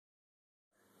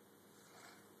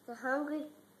The hungry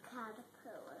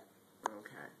caterpillar.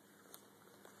 Okay.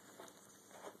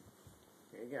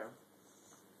 Here you go.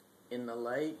 In the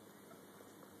light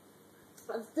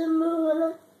Of the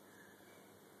moon.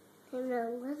 In a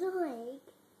little egg.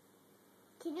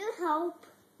 Can you help?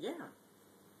 Yeah.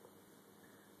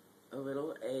 A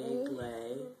little egg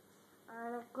lay.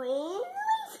 On a green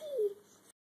leafy.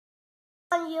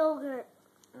 On yogurt.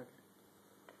 Okay.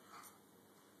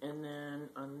 And then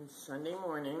on Sunday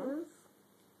morning,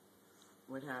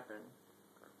 what happened?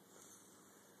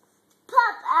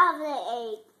 Pop out of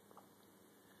the egg.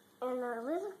 And a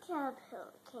little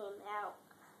caterpillar came out.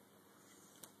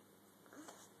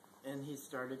 And he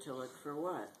started to look for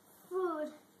what?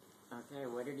 Food. Okay,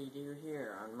 what did he do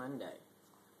here on Monday?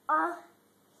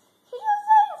 He was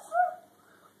looking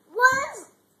for one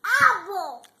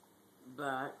apple.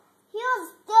 But, He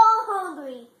was still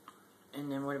hungry.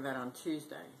 and then what about on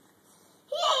Tuesday?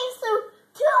 He ate some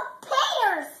 2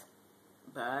 pears.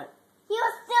 But, He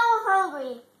was still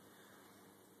hungry.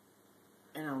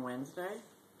 and on Wednesday?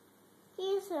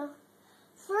 He ate some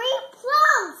 3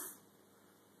 plums.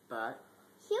 But,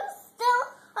 He was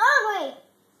still hungry.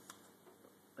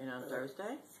 and on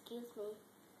Thursday? Excuse me.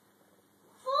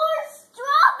 4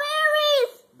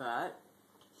 strawberries. But,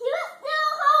 He was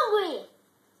still hungry.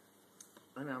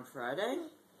 and on Friday?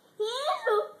 He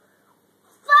ate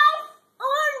 5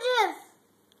 oranges.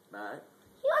 But,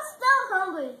 He was still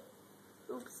hungry.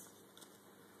 Oops.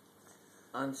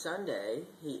 on Sunday,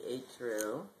 he ate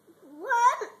through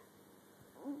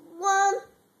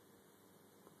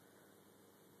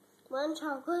one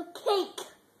chocolate cake,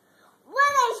 1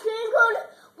 ice cream cone,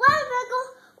 1 pickle,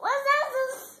 1 slice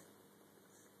of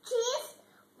cheese,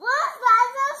 1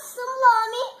 slice of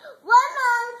salami, 1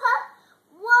 lollipop,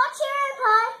 1 cherry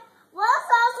pie, 1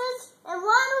 sausage, and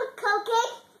 1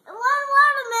 cupcake, and 1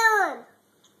 watermelon.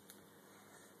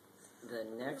 the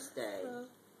next day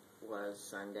was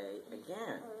Sunday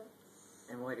again.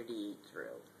 And what did he eat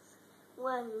through?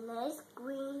 1 nice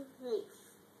green leaf.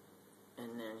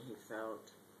 And then he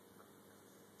felt,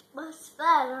 Much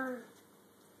better.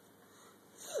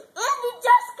 And he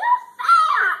just got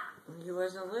fat! he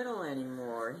wasn't little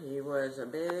anymore. He was a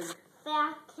big,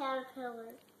 Fat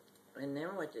caterpillar. and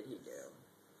then what did he do?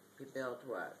 He built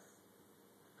what?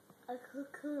 A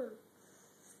cocoon.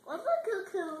 What's a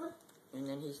cocoon? And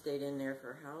then he stayed in there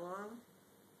for how long?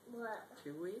 What?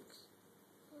 2 weeks?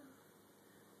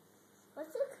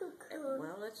 What's a cocoon?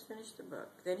 Well, let's finish the book.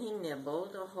 Then he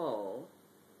nibbled a hole.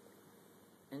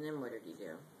 And then what did he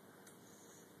do?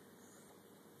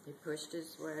 He pushed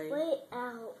his way. Way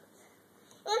out.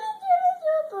 And he turned into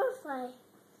a butterfly.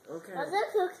 Okay. What's a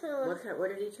cocoon? What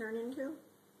did he turn into?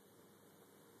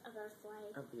 A butterfly.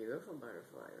 A beautiful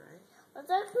butterfly, right? What's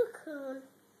a cocoon?